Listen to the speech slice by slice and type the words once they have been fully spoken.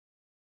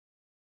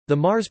The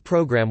Mars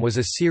program was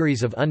a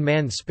series of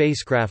unmanned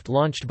spacecraft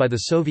launched by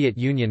the Soviet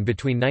Union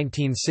between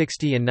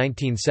 1960 and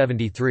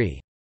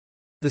 1973.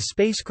 The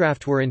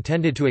spacecraft were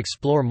intended to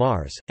explore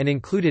Mars, and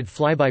included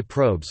flyby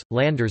probes,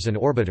 landers and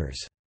orbiters.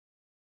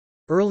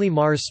 Early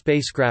Mars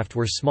spacecraft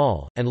were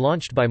small, and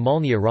launched by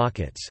Molniya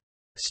rockets.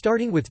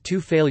 Starting with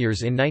 2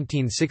 failures in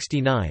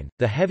 1969,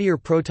 the heavier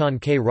Proton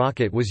K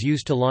rocket was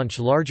used to launch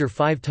larger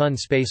 5-ton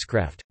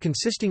spacecraft,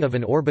 consisting of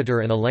an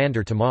orbiter and a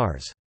lander to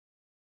Mars.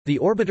 The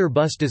orbiter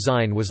bus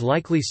design was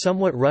likely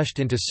somewhat rushed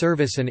into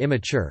service and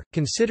immature,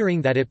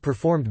 considering that it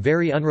performed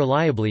very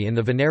unreliably in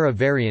the Venera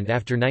variant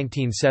after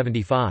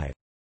 1975.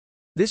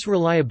 This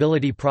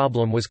reliability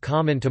problem was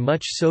common to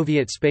much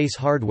Soviet space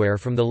hardware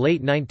from the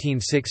late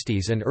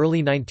 1960s and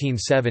early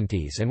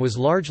 1970s and was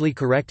largely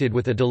corrected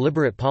with a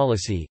deliberate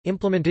policy,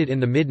 implemented in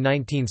the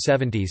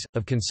mid-1970s,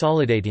 of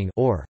consolidating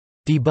or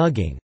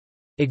debugging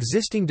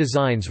existing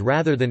designs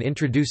rather than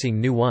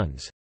introducing new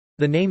ones.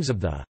 The names of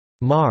the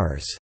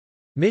Mars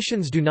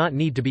missions do not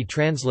need to be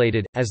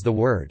translated, as the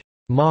word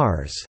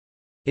Mars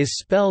is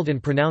spelled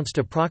and pronounced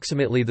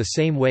approximately the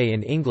same way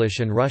in English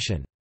and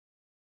Russian.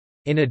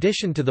 In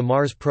addition to the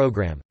Mars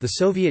program, the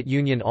Soviet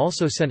Union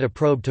also sent a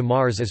probe to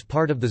Mars as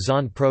part of the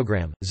Zond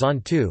program,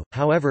 Zond 2,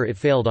 however it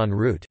failed en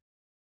route.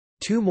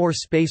 2 more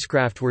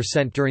spacecraft were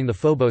sent during the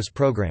Phobos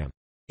program.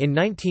 In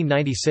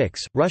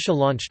 1996, Russia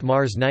launched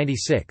Mars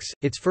 96,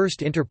 its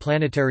first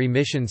interplanetary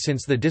mission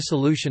since the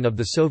dissolution of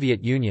the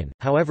Soviet Union,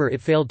 however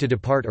it failed to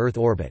depart Earth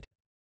orbit.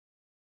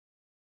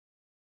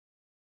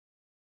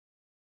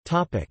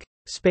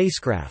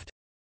 Spacecraft.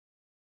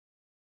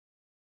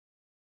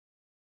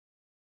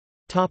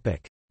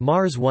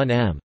 Mars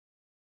 1M.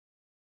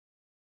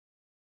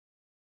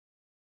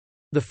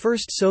 The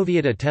first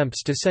Soviet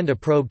attempts to send a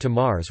probe to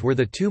Mars were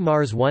the 2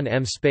 Mars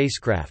 1M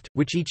spacecraft,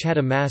 which each had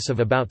a mass of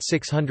about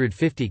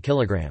 650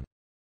 kg.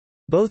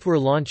 Both were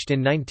launched in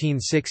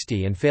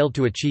 1960 and failed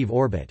to achieve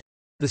orbit.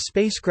 The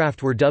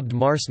spacecraft were dubbed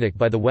Marsnik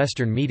by the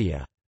Western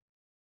media.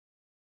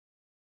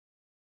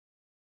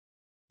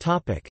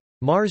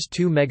 Mars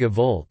 2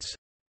 megavolts.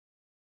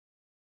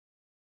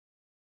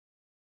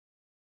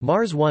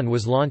 Mars 1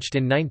 was launched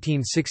in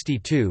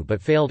 1962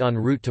 but failed en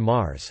route to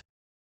Mars.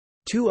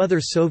 2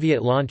 other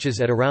Soviet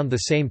launches at around the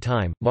same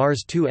time,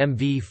 Mars 2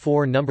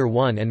 MV4 No.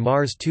 1 and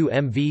Mars 2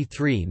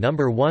 MV3 No.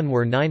 1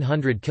 were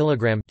 900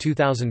 kg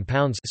 (2,000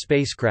 pounds)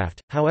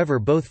 spacecraft, however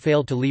both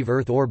failed to leave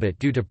Earth orbit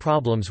due to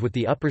problems with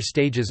the upper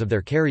stages of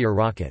their carrier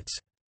rockets.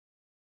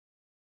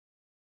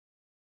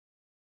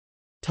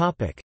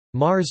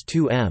 Mars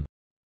 2M.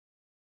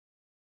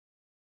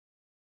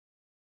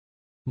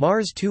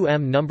 Mars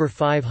 2M No.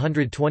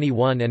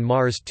 521 and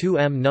Mars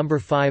 2M No.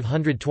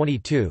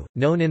 522,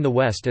 known in the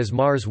West as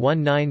Mars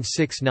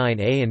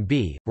 1969A and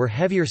B, were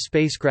heavier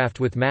spacecraft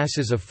with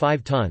masses of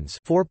 5 tons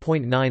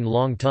 (4.9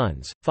 long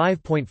tons,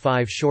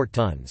 5.5 short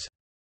tons).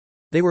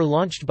 They were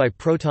launched by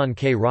Proton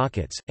K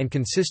rockets, and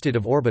consisted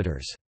of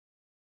orbiters.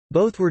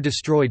 Both were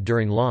destroyed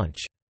during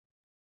launch.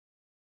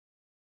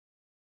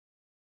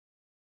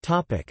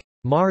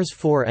 Mars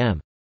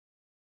 4M.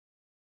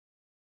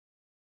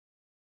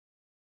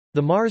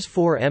 The Mars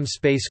 4M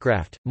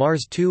spacecraft,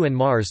 Mars 2 and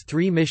Mars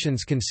 3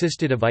 missions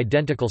consisted of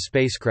identical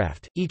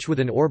spacecraft, each with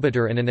an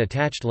orbiter and an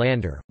attached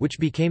lander, which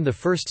became the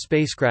first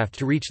spacecraft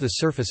to reach the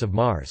surface of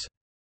Mars.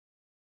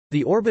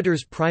 The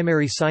orbiter's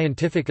primary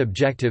scientific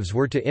objectives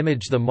were to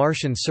image the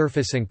Martian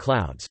surface and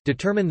clouds,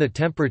 determine the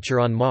temperature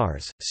on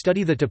Mars,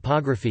 study the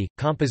topography,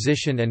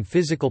 composition and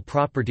physical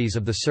properties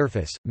of the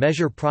surface,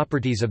 measure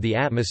properties of the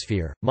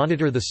atmosphere,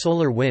 monitor the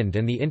solar wind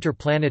and the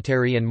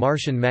interplanetary and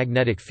Martian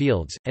magnetic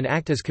fields, and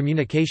act as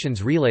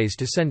communications relays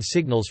to send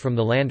signals from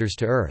the landers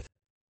to Earth.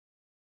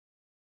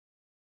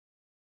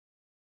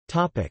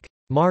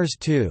 Mars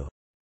 2.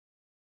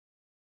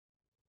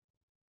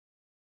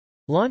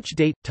 Launch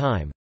date,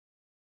 time.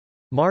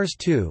 Mars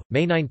 2,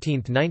 May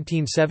 19,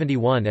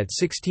 1971 at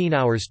 16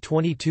 hours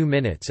 22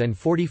 minutes and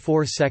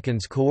 44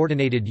 seconds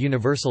Coordinated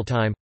Universal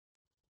Time.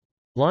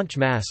 Launch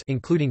mass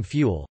including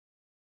fuel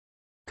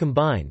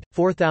combined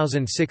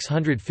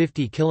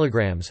 4,650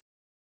 kilograms.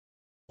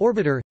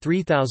 Orbiter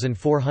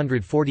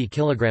 3,440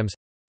 kilograms.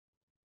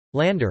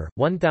 Lander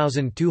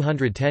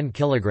 1,210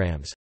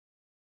 kilograms.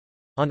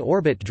 On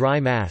orbit dry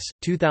mass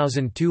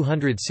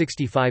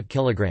 2,265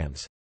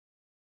 kilograms.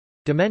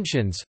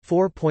 Dimensions: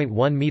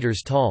 4.1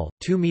 meters tall,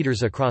 2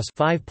 meters across,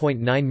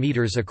 5.9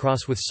 meters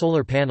across with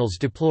solar panels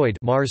deployed.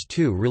 Mars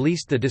 2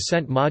 released the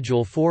descent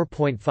module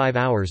 4.5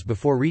 hours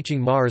before reaching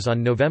Mars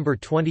on November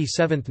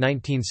 27,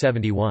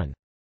 1971.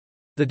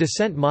 The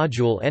descent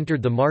module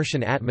entered the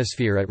Martian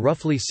atmosphere at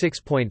roughly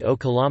 6.0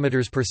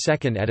 km per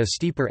second at a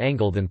steeper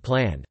angle than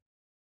planned.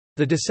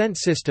 The descent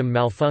system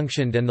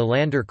malfunctioned and the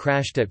lander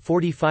crashed at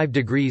 45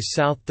 degrees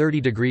south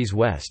 30 degrees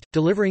west,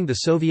 delivering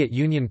the Soviet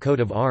Union coat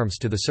of arms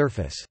to the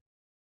surface.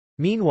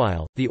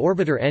 Meanwhile, the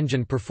orbiter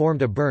engine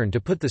performed a burn to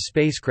put the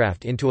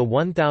spacecraft into a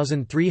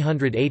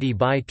 1,380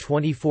 by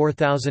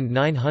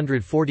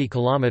 24,940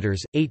 km,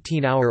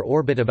 18-hour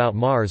orbit about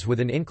Mars with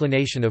an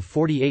inclination of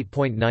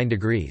 48.9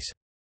 degrees.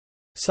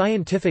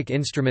 Scientific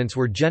instruments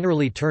were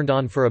generally turned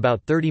on for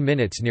about 30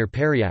 minutes near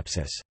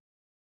periapsis.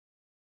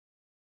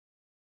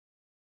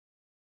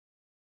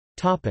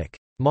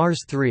 Mars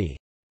 3.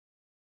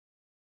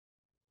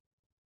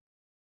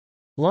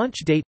 Launch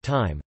date,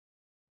 time.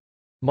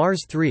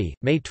 Mars 3,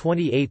 May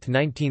 28,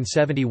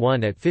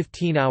 1971 at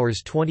 15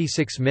 hours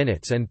 26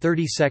 minutes and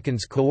 30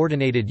 seconds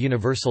Coordinated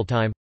Universal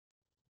Time.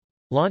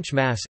 Launch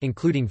mass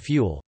including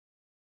fuel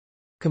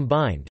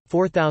combined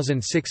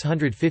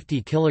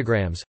 4,650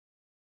 kilograms.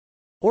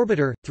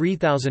 Orbiter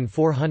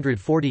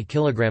 3,440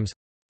 kilograms.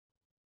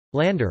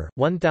 Lander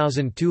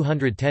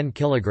 1,210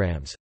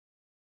 kilograms.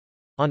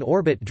 On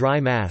orbit dry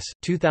mass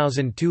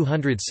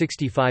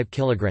 2,265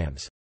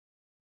 kilograms.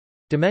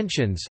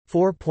 Dimensions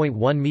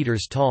 4.1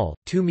 meters tall,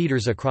 2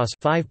 meters across,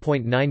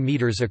 5.9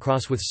 meters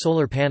across with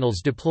solar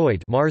panels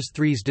deployed. Mars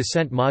 3's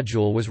descent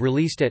module was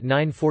released at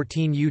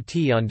 9:14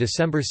 UT on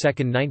December 2,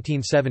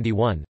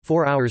 1971,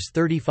 4 hours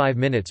 35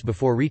 minutes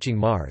before reaching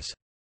Mars.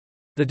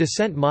 The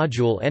descent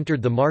module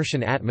entered the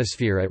Martian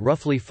atmosphere at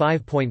roughly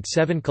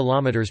 5.7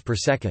 kilometers per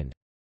second.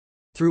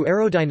 Through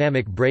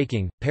aerodynamic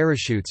braking,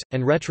 parachutes,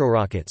 and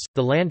retrorockets,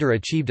 the lander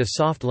achieved a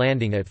soft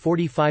landing at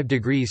 45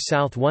 degrees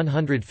south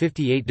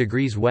 158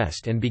 degrees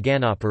west and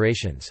began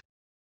operations.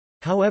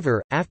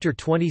 However, after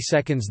 20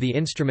 seconds the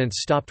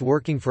instruments stopped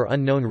working for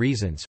unknown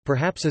reasons,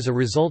 perhaps as a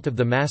result of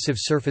the massive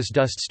surface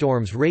dust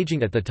storms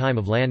raging at the time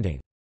of landing.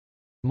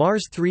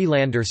 Mars 3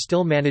 lander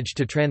still managed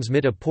to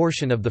transmit a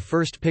portion of the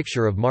first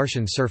picture of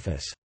Martian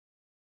surface.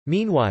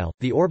 Meanwhile,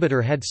 the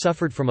orbiter had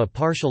suffered from a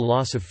partial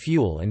loss of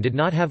fuel and did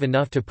not have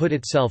enough to put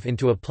itself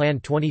into a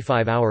planned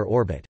 25-hour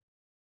orbit.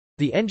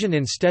 The engine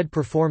instead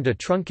performed a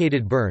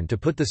truncated burn to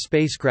put the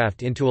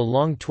spacecraft into a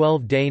long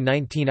 12-day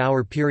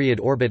 19-hour period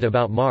orbit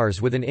about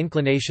Mars with an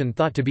inclination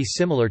thought to be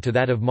similar to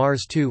that of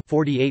Mars 2,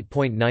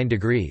 48.9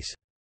 degrees.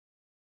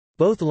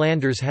 Both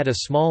landers had a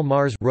small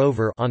Mars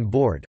rover on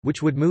board,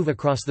 which would move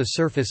across the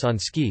surface on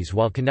skis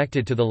while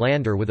connected to the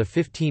lander with a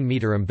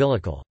 15-meter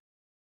umbilical.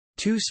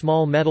 2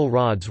 small metal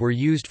rods were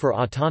used for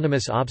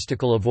autonomous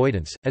obstacle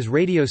avoidance, as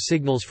radio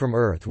signals from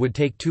Earth would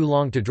take too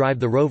long to drive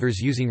the rovers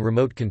using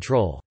remote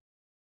control.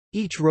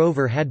 Each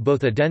rover had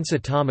both a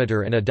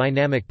densitometer and a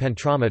dynamic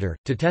pentrometer,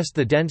 to test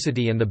the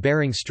density and the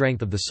bearing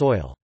strength of the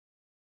soil.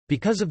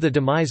 Because of the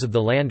demise of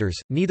the landers,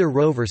 neither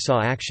rover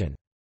saw action.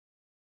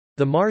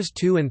 The Mars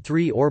 2 and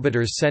 3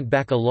 orbiters sent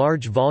back a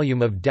large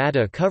volume of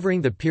data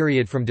covering the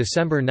period from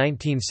December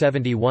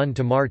 1971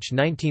 to March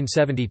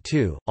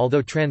 1972,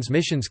 although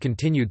transmissions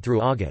continued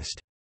through August.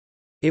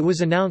 It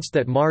was announced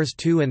that Mars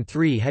 2 and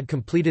 3 had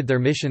completed their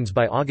missions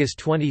by August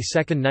 22,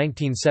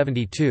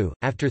 1972,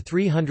 after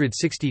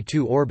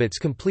 362 orbits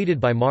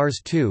completed by Mars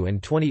 2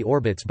 and 20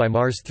 orbits by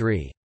Mars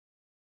 3.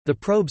 The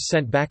probes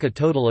sent back a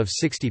total of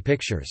 60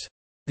 pictures.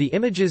 The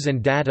images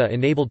and data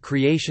enabled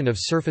creation of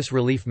surface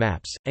relief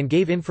maps, and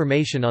gave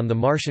information on the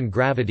Martian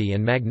gravity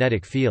and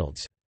magnetic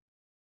fields.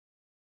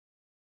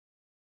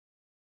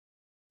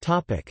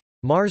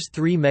 Mars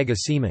 3 Mega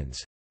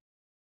Siemens.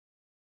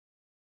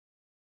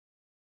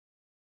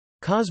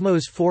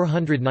 Cosmos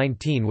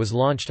 419 was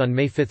launched on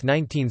May 5,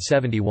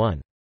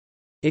 1971.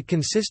 It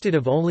consisted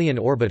of only an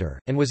orbiter,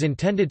 and was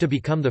intended to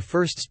become the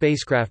first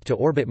spacecraft to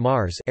orbit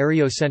Mars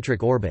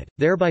areocentric orbit,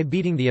 thereby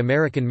beating the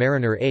American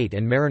Mariner 8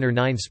 and Mariner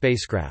 9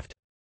 spacecraft.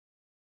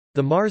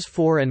 The Mars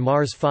 4 and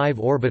Mars 5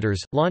 orbiters,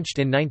 launched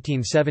in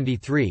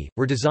 1973,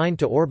 were designed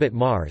to orbit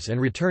Mars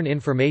and return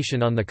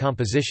information on the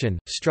composition,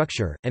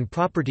 structure, and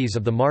properties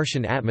of the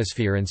Martian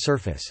atmosphere and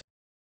surface.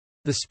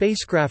 The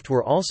spacecraft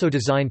were also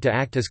designed to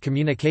act as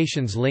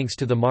communications links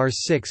to the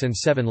Mars 6 and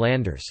 7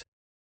 landers.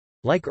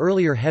 Like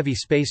earlier heavy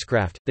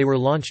spacecraft, they were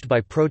launched by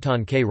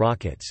Proton K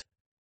rockets.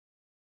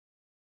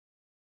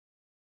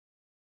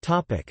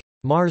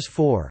 Mars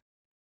 4.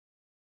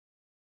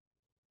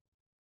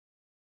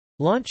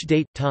 Launch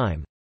date,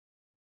 time.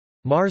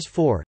 Mars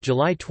 4,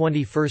 July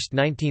 21,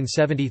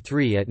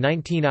 1973 at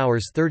 19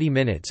 hours 30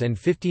 minutes and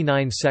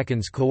 59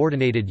 seconds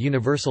Coordinated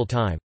Universal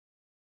Time.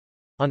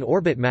 On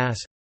orbit mass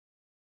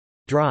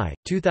dry,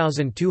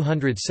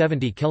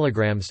 2,270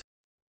 kilograms.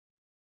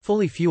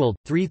 Fully fueled,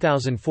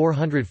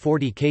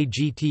 3,440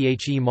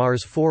 kg.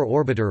 Mars 4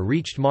 orbiter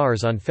reached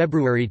Mars on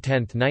February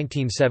 10,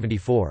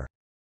 1974.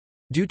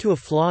 Due to a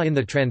flaw in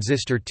the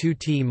transistor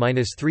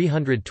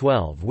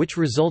 2T-312 which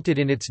resulted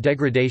in its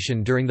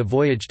degradation during the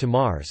voyage to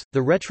Mars,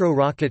 the retro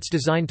rockets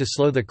designed to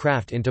slow the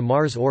craft into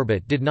Mars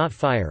orbit did not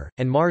fire,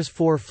 and Mars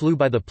 4 flew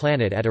by the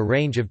planet at a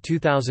range of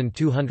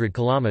 2,200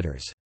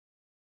 kilometers.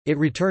 It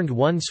returned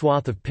one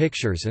swath of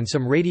pictures and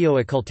some radio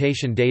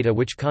occultation data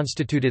which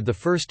constituted the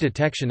first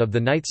detection of the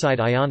nightside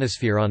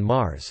ionosphere on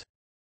Mars.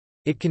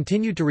 It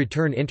continued to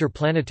return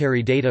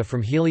interplanetary data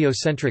from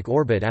heliocentric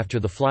orbit after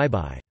the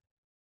flyby.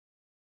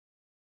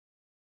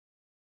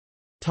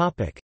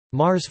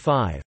 Mars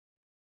 5.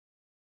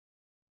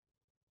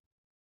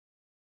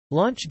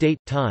 Launch date,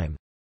 time.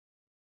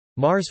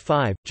 Mars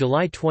 5,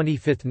 July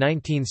 25,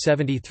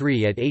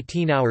 1973 at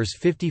 18 hours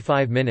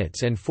 55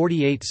 minutes and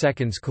 48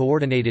 seconds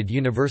Coordinated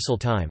Universal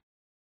Time.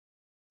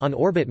 On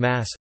orbit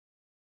mass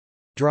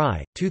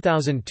dry,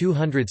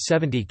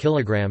 2,270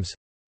 kilograms.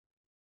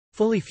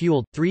 Fully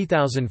fueled,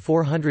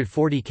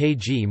 3,440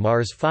 kg.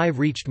 Mars 5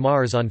 reached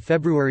Mars on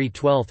February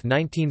 12,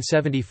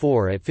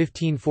 1974 at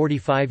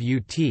 1545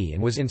 UT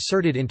and was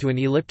inserted into an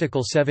elliptical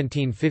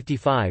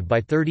 1755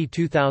 by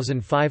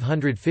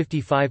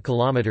 32,555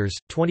 km,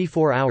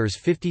 24 hours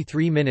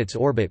 53 minutes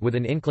orbit with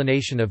an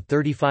inclination of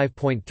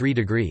 35.3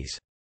 degrees.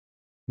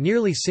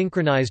 Nearly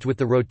synchronized with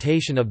the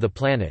rotation of the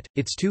planet,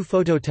 its two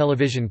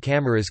phototelevision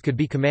cameras could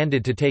be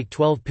commanded to take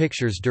 12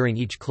 pictures during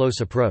each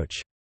close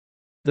approach.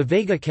 The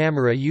Vega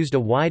camera used a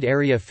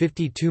wide-area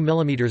 52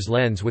 mm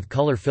lens with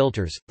color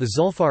filters, the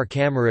Zulfar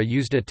camera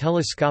used a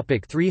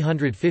telescopic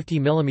 350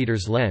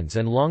 mm lens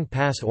and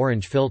long-pass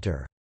orange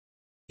filter.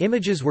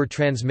 Images were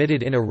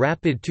transmitted in a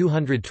rapid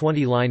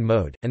 220-line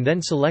mode, and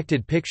then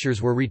selected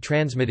pictures were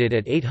retransmitted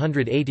at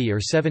 880 or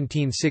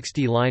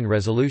 1760 line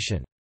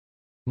resolution.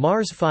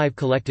 Mars 5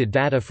 collected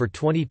data for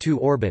 22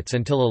 orbits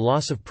until a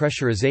loss of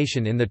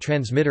pressurization in the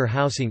transmitter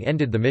housing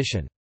ended the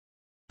mission.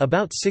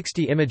 About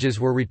 60 images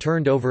were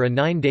returned over a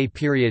 9-day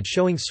period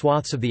showing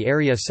swaths of the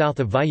area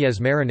south of Valles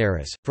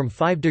Marineris, from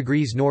 5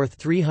 degrees north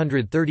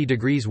 330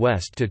 degrees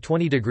west to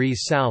 20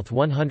 degrees south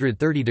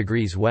 130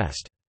 degrees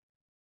west.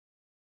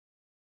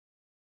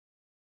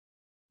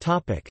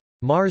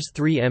 Mars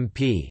 3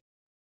 MP.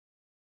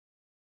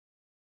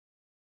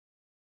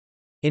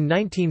 In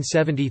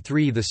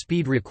 1973 the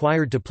speed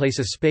required to place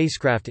a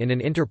spacecraft in an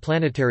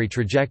interplanetary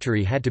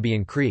trajectory had to be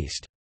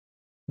increased.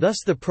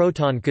 Thus the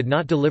Proton could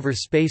not deliver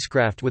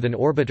spacecraft with an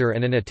orbiter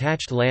and an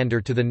attached lander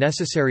to the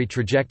necessary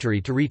trajectory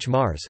to reach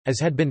Mars,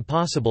 as had been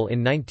possible in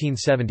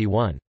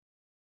 1971.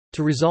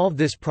 To resolve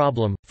this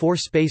problem, 4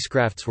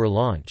 spacecrafts were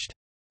launched.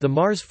 The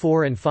Mars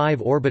 4 and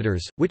 5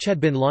 orbiters, which had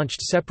been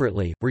launched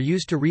separately, were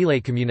used to relay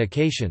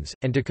communications,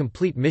 and to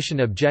complete mission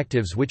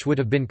objectives which would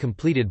have been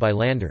completed by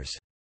landers.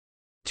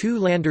 2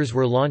 landers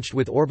were launched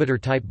with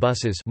orbiter-type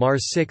buses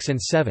Mars 6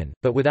 and 7,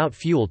 but without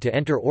fuel to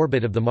enter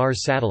orbit of the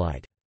Mars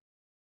satellite.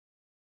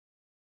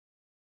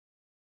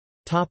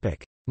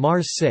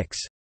 Mars 6.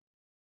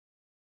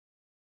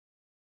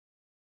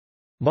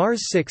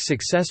 Mars 6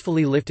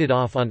 successfully lifted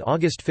off on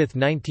August 5,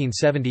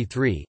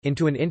 1973,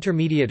 into an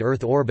intermediate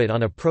Earth orbit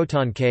on a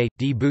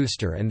Proton-K.D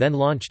booster and then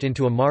launched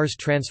into a Mars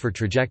transfer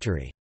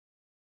trajectory.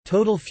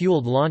 Total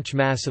fueled launch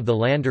mass of the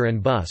lander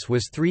and bus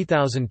was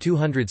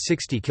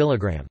 3,260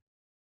 kg.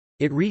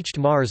 It reached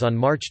Mars on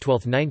March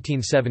 12,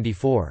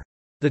 1974.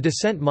 The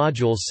descent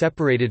modules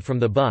separated from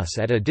the bus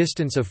at a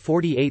distance of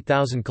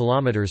 48,000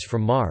 km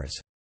from Mars.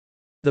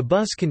 The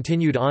bus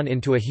continued on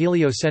into a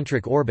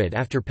heliocentric orbit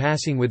after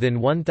passing within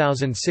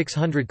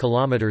 1,600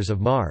 km of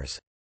Mars.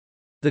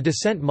 The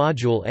descent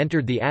module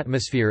entered the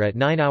atmosphere at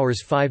 9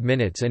 hours 5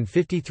 minutes and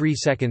 53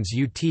 seconds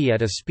UT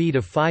at a speed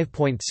of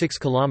 5.6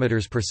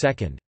 km per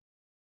second.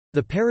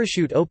 The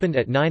parachute opened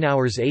at 9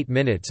 hours 8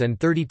 minutes and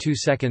 32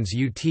 seconds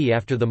UT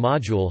after the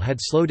module had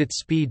slowed its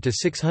speed to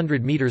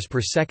 600 meters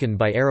per second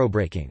by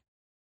aerobraking.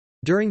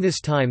 During this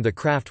time the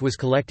craft was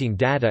collecting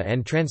data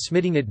and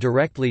transmitting it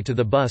directly to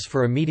the bus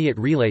for immediate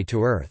relay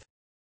to Earth.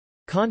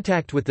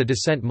 Contact with the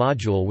descent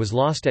module was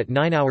lost at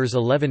 9 hours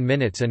 11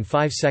 minutes and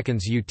 5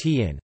 seconds UT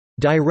in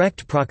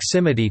direct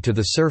proximity to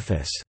the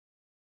surface,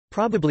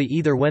 probably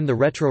either when the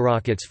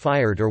retrorockets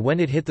fired or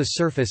when it hit the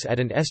surface at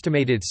an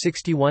estimated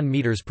 61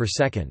 meters per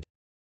second.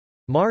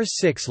 Mars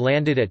 6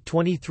 landed at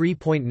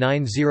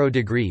 23.90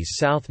 degrees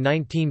south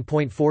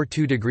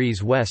 19.42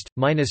 degrees west,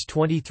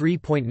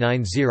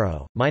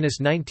 -23.90,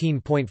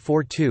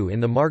 -19.42 in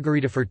the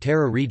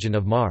Margarita-Forterra region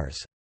of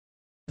Mars.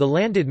 The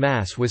landed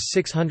mass was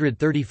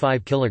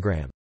 635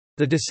 kg.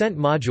 The descent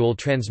module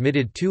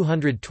transmitted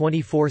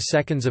 224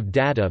 seconds of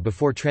data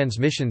before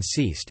transmission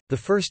ceased. The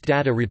first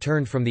data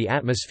returned from the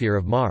atmosphere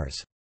of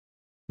Mars.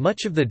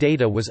 Much of the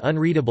data was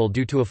unreadable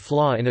due to a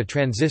flaw in a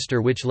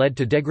transistor which led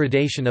to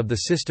degradation of the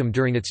system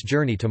during its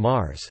journey to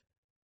Mars.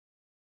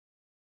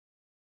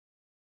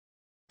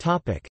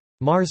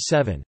 Mars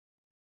 7.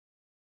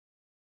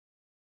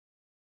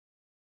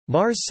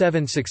 Mars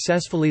 7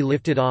 successfully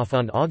lifted off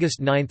on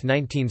August 9,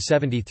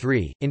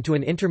 1973, into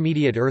an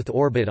intermediate Earth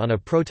orbit on a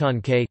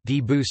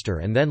Proton-K.D booster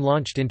and then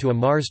launched into a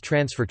Mars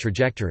transfer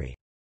trajectory.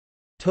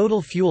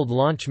 Total fueled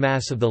launch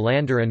mass of the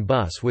lander and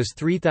bus was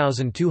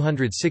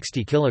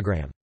 3,260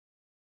 kg.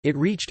 It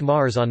reached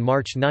Mars on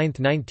March 9,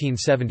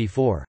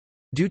 1974.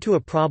 Due to a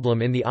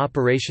problem in the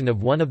operation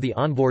of one of the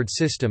onboard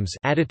systems,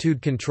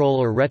 attitude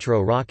control or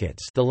retro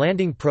rockets, the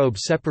landing probe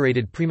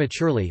separated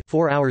prematurely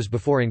 4 hours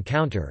before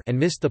encounter and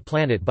missed the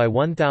planet by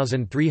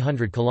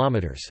 1,300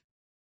 km.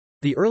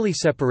 The early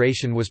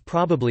separation was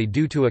probably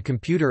due to a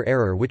computer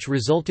error which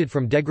resulted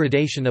from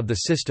degradation of the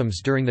systems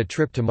during the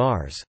trip to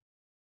Mars.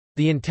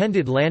 The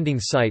intended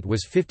landing site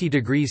was 50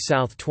 degrees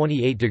south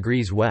 28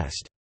 degrees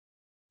west.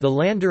 The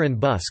lander and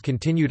bus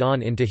continued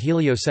on into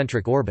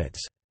heliocentric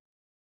orbits.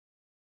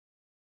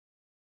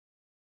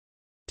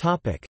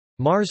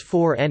 Mars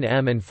 4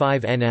 NM and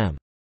 5 NM.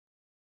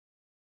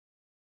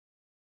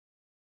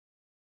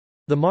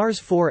 The Mars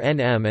 4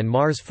 NM and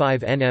Mars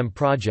 5 NM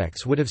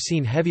projects would have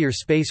seen heavier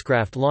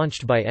spacecraft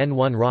launched by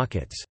N1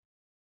 rockets.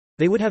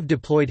 They would have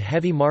deployed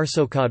heavy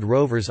Marsocod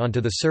rovers onto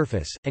the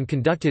surface, and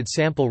conducted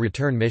sample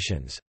return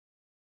missions.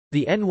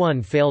 The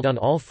N-1 failed on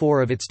all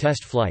 4 of its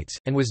test flights,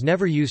 and was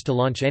never used to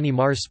launch any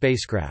Mars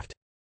spacecraft.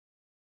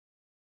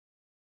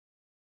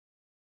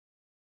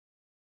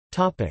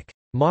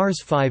 Mars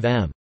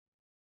 5M.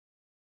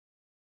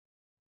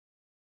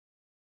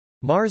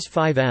 Mars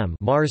 5M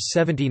Mars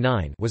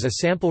 79 was a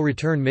sample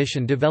return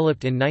mission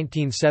developed in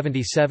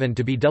 1977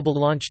 to be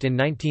double-launched in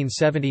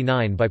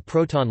 1979 by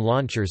Proton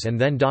launchers and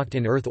then docked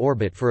in Earth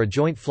orbit for a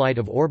joint flight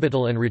of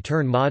orbital and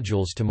return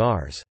modules to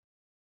Mars.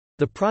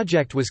 The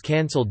project was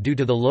cancelled due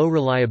to the low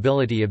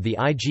reliability of the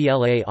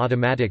IGLA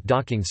automatic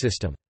docking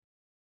system.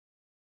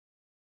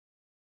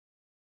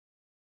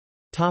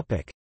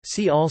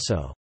 See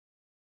also: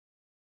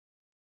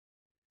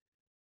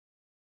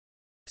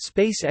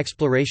 Space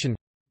exploration,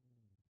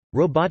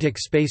 robotic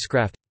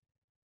spacecraft.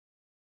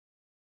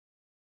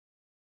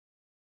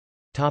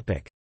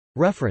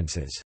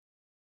 References.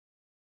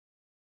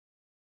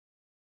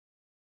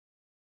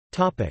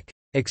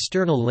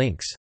 External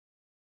links.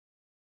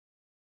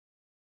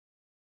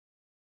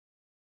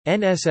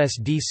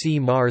 NSSDC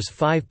Mars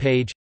 5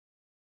 page,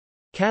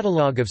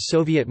 Catalogue of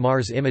Soviet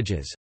Mars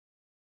images,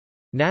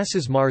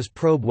 NASA's Mars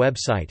probe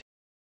website,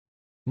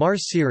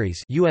 Mars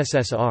series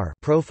USSR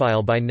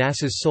profile by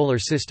NASA's Solar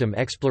System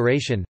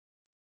Exploration,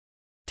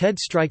 TED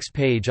Strikes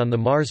page on the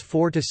Mars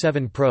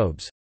 4-7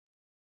 probes,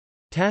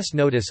 task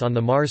notice on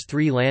the Mars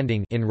 3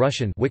 landing in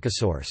Russian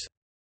Wikisource.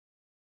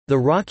 The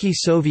Rocky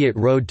Soviet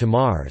Road to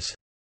Mars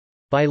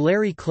by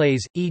Larry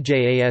Clays,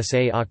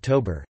 EJASA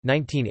October,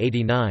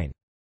 1989.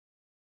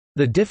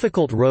 The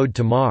Difficult Road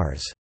to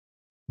Mars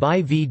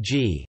by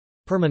V.G.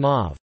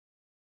 Permanov.